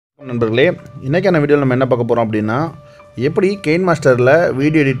நண்பர்களே, இன்றைக்கான வீடியோவில் நம்ம என்ன பார்க்க போகிறோம் அப்படின்னா, எப்படி Kinemasterல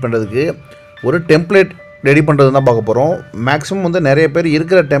வீடியோ எடிட் பண்ணுறதுக்கு ஒரு டெம்ப்ளேட் ரெடி பண்ணுறது தான் பார்க்க போகிறோம். மேக்ஸிமம் வந்து நிறைய பேர்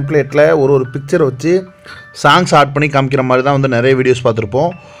இருக்கிற டெம்ப்ளேட்டில் ஒரு பிக்சர் வச்சு சாங்ஸ் ஆட் பண்ணி காமிக்கிற மாதிரி தான் வந்து நிறைய வீடியோஸ்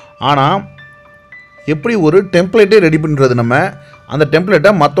பார்த்துருப்போம். ஆனால் எப்படி ஒரு டெம்ப்ளேட்டே ரெடி பண்ணுறது, நம்ம அந்த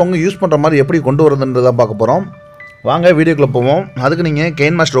டெம்ப்ளேட்டை மற்றவங்க யூஸ் பண்ணுற மாதிரி எப்படி கொண்டு வரதுன்றதான் பார்க்க போகிறோம். வாங்க வீடியோக்குள்ளே போவோம். அதுக்கு நீங்கள்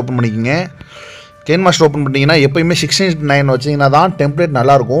Kinemaster ஓப்பன் பண்ணிக்கிங்க. Kinemaster ஓப்பன் பண்ணிங்கன்னா எப்போயுமே 16:9 வச்சிங்கன்னா தான் டெம்ப்ளேட்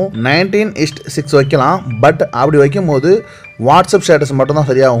நல்லாயிருக்கும். 19:6 வைக்கலாம். பட் அப்படி வைக்கும்போது வாட்ஸ்அப் ஸ்டேட்டஸ் மட்டும்தான்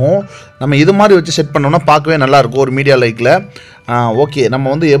சரியாகும். நம்ம இது மாதிரி வச்சு செட் பண்ணோம்னா பார்க்கவே நல்லாயிருக்கும் ஒரு மீடியா லைக்கில். ஓகே, நம்ம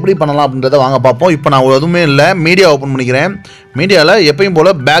வந்து எப்படி பண்ணலாம் அப்படின்றத வாங்க பார்ப்போம். இப்போ நான் எதுவுமே இல்லை, மீடியா ஓப்பன் பண்ணிக்கிறேன். மீடியாவில் எப்பயும்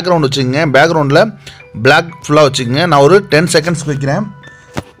போல் பேக்ரவுண்ட் வச்சுக்கோங்க. பேக்ரவுண்டில் பிளாக் ஃபுல்லாக வச்சுக்கோங்க. நான் ஒரு 10 செகண்ட்ஸ் வைக்கிறேன்.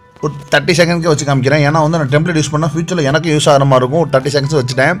 ஒரு 30 செகண்ட்க்கு வச்சு காமிக்கிறேன். ஏன்னா வந்து நான் டெம்ப்ளேட் யூஸ் பண்ணால் ஃபியூச்சரில் எனக்கு யூஸ் ஆகிற மாதிரி இருக்கும். ஒரு 30 செகண்ட்ஸ்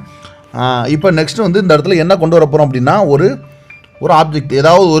வச்சுட்டேன். இப்போ நெக்ஸ்ட்டு வந்து இந்த இடத்துல என்ன கொண்டு வர போகிறோம் அப்படின்னா, ஒரு ஆப்ஜெக்ட்,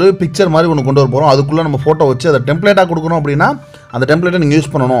 ஏதாவது ஒரு பிக்சர் மாதிரி ஒன்று கொண்டு வர போகிறோம். அதுக்குள்ளே நம்ம ஃபோட்டோ வச்சு அதை டெம்ப்ளேட்டாக கொடுக்கணும் அப்படின்னா அந்த டெம்ப்ளேட்டை நீங்கள்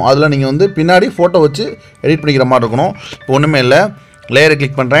யூஸ் பண்ணணும். அதில் நீங்கள் வந்து பின்னாடி ஃபோட்டோ வச்சு எடிட் பண்ணிக்கிற மாதிரி இருக்கணும். இப்போ ஒன்றுமே இல்லை, லேயரை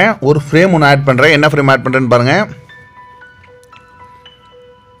கிளிக் பண்ணுறேன். ஒரு ஃப்ரேம் ஒன்று ஆட் பண்ணுறேன். என்ன ஃப்ரேம் ஆட் பண்ணுறேன்னு பாருங்கள்.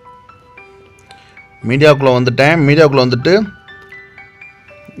 மீடியாவுக்குள்ளே வந்துட்டேன். மீடியாவுக்குள்ளே வந்துட்டு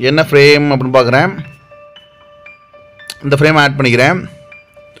என்ன ஃப்ரேம் அப்படின்னு பார்க்குறேன். இந்த ஃப்ரேம் ஆட் பண்ணிக்கிறேன்.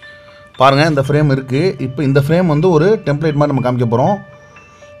 பாருங்கள், இந்த ஃப்ரேம் இருக்குது. இப்போ இந்த ஃப்ரேம் வந்து ஒரு டெம்ப்ளேட் மாதிரி நம்ம காமிக்க போகிறோம்.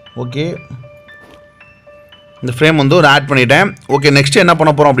 ஓகே, இந்த ஃப்ரேம் வந்து ஒரு ஆட் பண்ணிட்டேன். ஓகே, நெக்ஸ்ட்டு என்ன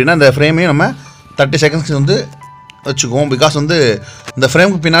பண்ண போகிறோம் அப்படின்னா, இந்த ஃப்ரேமையும் நம்ம 30 செகண்ட்ஸ்க்கு வந்து வச்சுக்குவோம். பிகாஸ் வந்து இந்த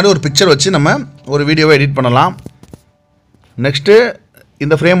ஃப்ரேமுக்கு பின்னாடி ஒரு பிக்சர் வச்சு நம்ம ஒரு வீடியோவை எடிட் பண்ணலாம். நெக்ஸ்ட்டு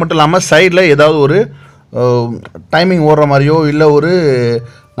இந்த ஃப்ரேம் மட்டும் இல்லாமல் சைடில் ஏதாவது ஒரு டைமிங் ஓடுற மாதிரியோ இல்லை ஒரு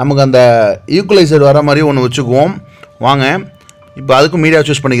நமக்கு அந்த ஈக்குவலைசர் வர மாதிரியோ ஒன்று வச்சுக்குவோம். வாங்க, இப்போ அதுக்கும் மீடியா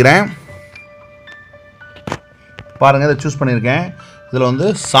சூஸ் பண்ணிக்கிறேன். பாருங்கள், இதை சூஸ் பண்ணியிருக்கேன். இதில் வந்து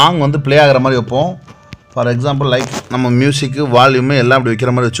சாங் வந்து ப்ளே ஆகிற மாதிரி வைப்போம். ஃபார் எக்ஸாம்பிள் லைக் நம்ம மியூசிக்கு வால்யூமு எல்லாம் அப்படி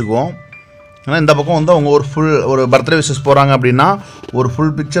வைக்கிற மாதிரி வச்சுக்குவோம். ஏன்னா இந்த பக்கம் வந்து அவங்க ஒரு பர்த்டே விஷஸ் போகிறாங்க அப்படின்னா ஒரு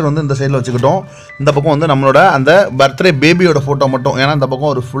ஃபுல் பிக்சர் வந்து இந்த சைடில் வச்சுக்கிட்டோம். இந்த பக்கம் வந்து நம்மளோட அந்த பர்த்டே பேபியோட ஃபோட்டோ மட்டும். ஏன்னா இந்த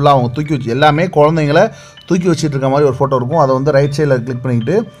பக்கம் ஒரு ஃபுல்லாக அவங்க தூக்கி வச்சு எல்லாமே குழந்தைங்கள தூக்கி வச்சுட்டு இருக்க மாதிரி ஒரு ஃபோட்டோ இருக்கும். அதை வந்து ரைட் சைடில் கிளிக்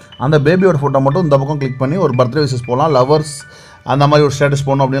பண்ணிக்கிட்டு அந்த பேபியோட ஃபோட்டோ மட்டும் இந்த பக்கம் கிளிக் பண்ணி ஒரு பர்த்டே விஷஸ் போகலாம். லவர்ஸ் அந்த மாதிரி ஒரு ஸ்டேட்டஸ்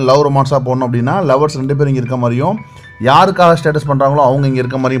போடணும் அப்படின்னா, லவ் ரொமான்ஸாக போடணும் அப்படின்னா லவர்ஸ் 2 பேர் இங்கே இருக்க மாதிரியும், யாருக்காக ஸ்டேட்டஸ் பண்ணுறாங்களோ அவங்க இங்கே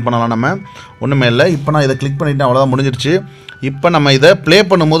இருக்க மாதிரியும் பண்ணலாம். நம்ம ஒன்றுமே இல்லை. இப்போ நான் இதை கிளிக் பண்ணிவிட்டேன், அவ்வளோதான், முடிஞ்சிருச்சு. இப்போ நம்ம இதை ப்ளே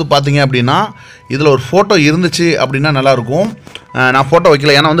பண்ணும்போது பார்த்தீங்க அப்படின்னா இதில் ஒரு ஃபோட்டோ இருந்துச்சு அப்படின்னா நல்லாயிருக்கும். நான் ஃபோட்டோ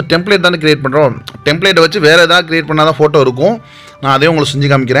வைக்கல, ஏன்னா வந்து டெம்ப்ளேட் தானே க்ரியேட் பண்ணுறோம். டெம்ப்ளேட்டை வச்சு வேறு எதாவது க்ரியேட் பண்ணால் தான் ஃபோட்டோ இருக்கும். நான் அதே உங்களுக்கு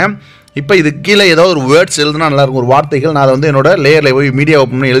செஞ்சு காமிக்கிறேன். இப்போ இது கீழே ஏதாவது ஒரு வேர்ட்ஸ் எழுதுனா நல்லாயிருக்கும், ஒரு வார்த்தைகள். நான் அதை வந்து என்னோடய லேயரில் போய் மீடியா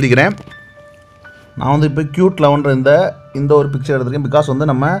ஓப்பன் பண்ணி எழுதிக்கிறேன். நான் வந்து இப்போ க்யூட் லவ்ன்ற இந்த ஒரு பிக்சர் எடுத்துருக்கேன். பிகாஸ் வந்து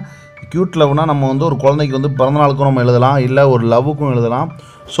நம்ம க்யூட் லவ்னால் நம்ம வந்து ஒரு குழந்தைக்கு வந்து பிறந்தநாளுக்கும் நம்ம எழுதலாம், இல்லை ஒரு லவ்வுக்கும் எழுதலாம்.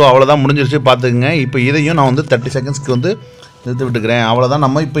 ஸோ அவ்வளோதான், முடிஞ்சிருச்சு, பார்த்துக்குங்க. இப்போ இதையும் நான் வந்து 30 செகண்ட்ஸ்க்கு வந்து இழுத்து விட்டுக்கிறேன். அவ்வளோதான்,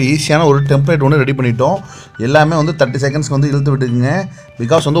 நம்ம இப்போ ஈஸியான ஒரு டெம்ப்ளேட் ஒன்று ரெடி பண்ணிட்டோம். எல்லாமே வந்து 30 செகண்ட்ஸ்க்கு வந்து இழுத்து விட்டுக்குங்க.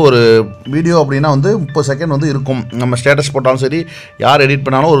 பிகாஸ் வந்து ஒரு வீடியோ அப்படின்னா வந்து 30 செகண்ட் வந்து இருக்கும். நம்ம ஸ்டேட்டஸ் போட்டாலும் சரி, யார் எடிட்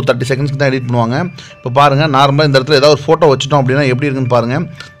பண்ணாலும் ஒரு 30 செகண்ட்ஸ்க்கு தான் எடிட் பண்ணுவாங்க. இப்போ பாருங்கள், நார்மலாக இந்த இடத்துல ஏதாவது ஒரு ஃபோட்டோ வச்சுட்டோம் அப்படின்னா எப்படி இருக்குன்னு பாருங்கள்.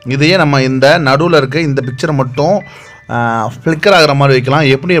 இதையே நம்ம இந்த நடுவில் இருக்க இந்த பிக்சரை மட்டும் ஃப்ளிக்கர் ஆகிற மாதிரி வைக்கலாம்.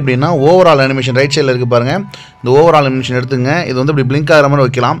 எப்படி அப்படின்னா, ஓவரால் அனிமேஷன் ரைட் சைடில் இருக்குது பாருங்கள். இந்த ஓவரால் அனிமேஷன் எடுத்துங்க. இது வந்து இப்படி பிளிங்க் ஆகிற மாதிரி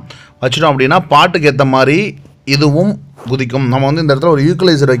வைக்கலாம். வச்சுட்டோம் அப்படின்னா பாட்டுக்கு ஏற்ற மாதிரி இதுவும் குதிக்கும். நம்ம வந்து இந்த இடத்துல ஒரு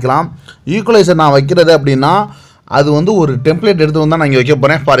ஈக்குவலைசர் வைக்கலாம். ஈக்குவலைசர் நான் வைக்கிறது அப்படின்னா அது வந்து ஒரு டெம்ப்ளேட் எடுத்து வந்து தான் நான் இங்கே வைக்க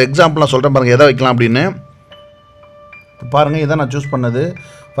போகிறேன். ஃபார் எக்ஸாம்பிள் நான் சொல்கிறேன் பாருங்கள், எதை வைக்கலாம் அப்படின்னு. பாருங்கள், இதை நான் சூஸ் பண்ணது.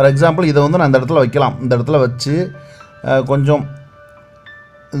 ஃபார் எக்ஸாம்பிள் இதை வந்து நான் இந்த இடத்துல வைக்கலாம். இந்த இடத்துல வச்சு கொஞ்சம்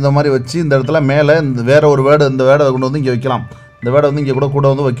இந்த மாதிரி வச்சு இந்த இடத்துல மேலே இந்த வேறு ஒரு வேர்டு, இந்த வேர்டை கொண்டு வந்து இங்கே வைக்கலாம். இந்த வேர்டை வந்து இங்கே கூட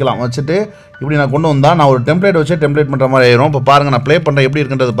வந்து வைக்கலாம். வச்சுட்டு இப்படி நான் கொண்டு வந்தால் நான் ஒரு டெம்ப்ளேட் வச்சு டெம்ப்ளேட் பண்ணுற மாதிரி ஆயிரும். இப்போ பாருங்கள், நான் ப்ளே பண்ணுறேன் எப்படி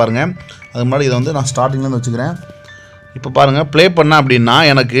இருக்குன்றது பாருங்கள். அதுக்கு முன்னாடி இதை வந்து நான் ஸ்டார்டிங்லேருந்து வச்சுக்கிறேன். இப்போ பாருங்கள், ப்ளே பண்ணேன் அப்படின்னா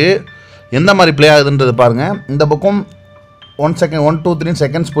எனக்கு எந்த மாதிரி ப்ளே ஆகுதுன்றது பாருங்கள். இந்த பக்கம் 1 செகண்ட் 1 2 3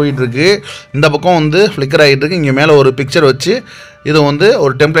 செகண்ட்ஸ் போயிட்டுருக்கு. இந்த பக்கம் வந்து ஃப்ளிக்கர் ஆகிட்டு இருக்குது. இங்கே மேலே ஒரு பிக்சர் வச்சு இதை வந்து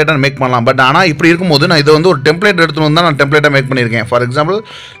ஒரு டெம்ப்ளேட்டாக மேக் பண்ணலாம். பட் ஆனால் இப்படி இருக்கும்போது நான் இதை வந்து ஒரு டெம்ப்ளேட் எடுத்துகிட்டு வந்து தான் நான் டெம்ப்ளேட்டாக மேக் பண்ணியிருக்கேன். ஃபார் எக்ஸாம்பிள்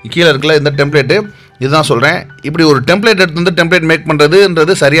கீழே இருக்கல இந்த டெம்ப்ளேட்டு, இதுதான் சொல்கிறேன். இப்படி ஒரு டெம்ப்ளேட் எடுத்து வந்து டெம்ப்ளேட் மேக்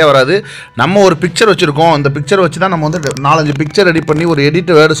பண்ணுறதுன்றது சரியாக வராது. நம்ம ஒரு பிக்சர் வச்சுருக்கோம். இந்த பிக்சர் வச்சு தான் நம்ம வந்து 4-5 பிக்சர் ரெடி பண்ணி ஒரு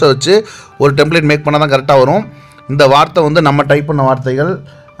எடிட் வேர்ட்ஸை வச்சு ஒரு டெம்ப்ளேட் மேக் பண்ணால் தான் கரெக்டாக வரும். இந்த வார்த்தை வந்து நம்ம டைப் பண்ண வார்த்தைகள்.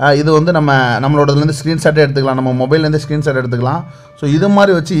 இது வந்து நம்மளோடதுலேருந்து ஸ்க்ரீன்ஷாட்டே எடுத்துக்கலாம், நம்ம மொபைல்லேருந்து ஸ்க்ரீன்ஷாட் எடுத்துக்கலாம். ஸோ இது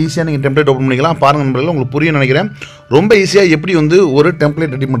மாதிரி வச்சு ஈஸியாக நீங்கள் டெம்ப்ளேட் ஓப்பன் பண்ணிக்கலாம். பாருங்கள் நண்பர்களே, உங்களுக்கு புரிய நினைக்கிறேன். ரொம்ப ஈஸியாக எப்படி வந்து ஒரு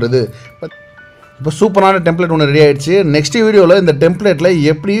டெம்ப்ளேட் ரெடி பண்ணுறது. இப்போ சூப்பரான டெம்ப்ளேட் ஒன்று ரெடி ஆகிடுச்சு. நெக்ஸ்ட் வீடியோவில் இந்த டெம்ப்ளேட்டில்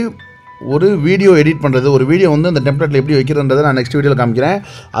எப்படி ஒரு வீடியோ எடிட் பண்ணுறது, ஒரு வீடியோ வந்து அந்த டெம்ப்ளேட்டில் எப்படி வைக்கிறன்றதை நான் நெக்ஸ்ட் வீடியோவில் காமிக்கிறேன்.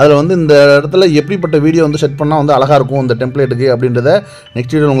 அதில் வந்து இந்த இடத்துல எப்படிப்பட்ட வீடியோ வந்து செட் பண்ணால் வந்து அழகாக இருக்கும் இந்த டெம்ப்ளேட்டுக்கு அப்படின்றத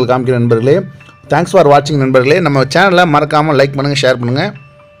நெக்ஸ்ட் வீடியோவில் உங்களுக்கு காமிக்கிறேன் நண்பர்களே. தேங்க்ஸ் ஃபார் வாட்சிங் நண்பர்களே. நம்ம சேனலை மறக்காமல் லைக் பண்ணுங்கள், ஷேர் பண்ணுங்கள்,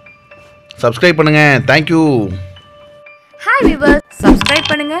 சப்ஸ்கிரைப் பண்ணுங்கள். தேங்க்யூ. ஹாய் வியூவர்ஸ், சப்ஸ்கிரைப்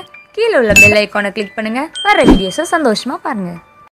பண்ணுங்கள், கீழே உள்ள பெல் ஐக்கானை கிளிக் பண்ணுங்கள், வர வீடியோஸை சந்தோஷமாக பாருங்கள்.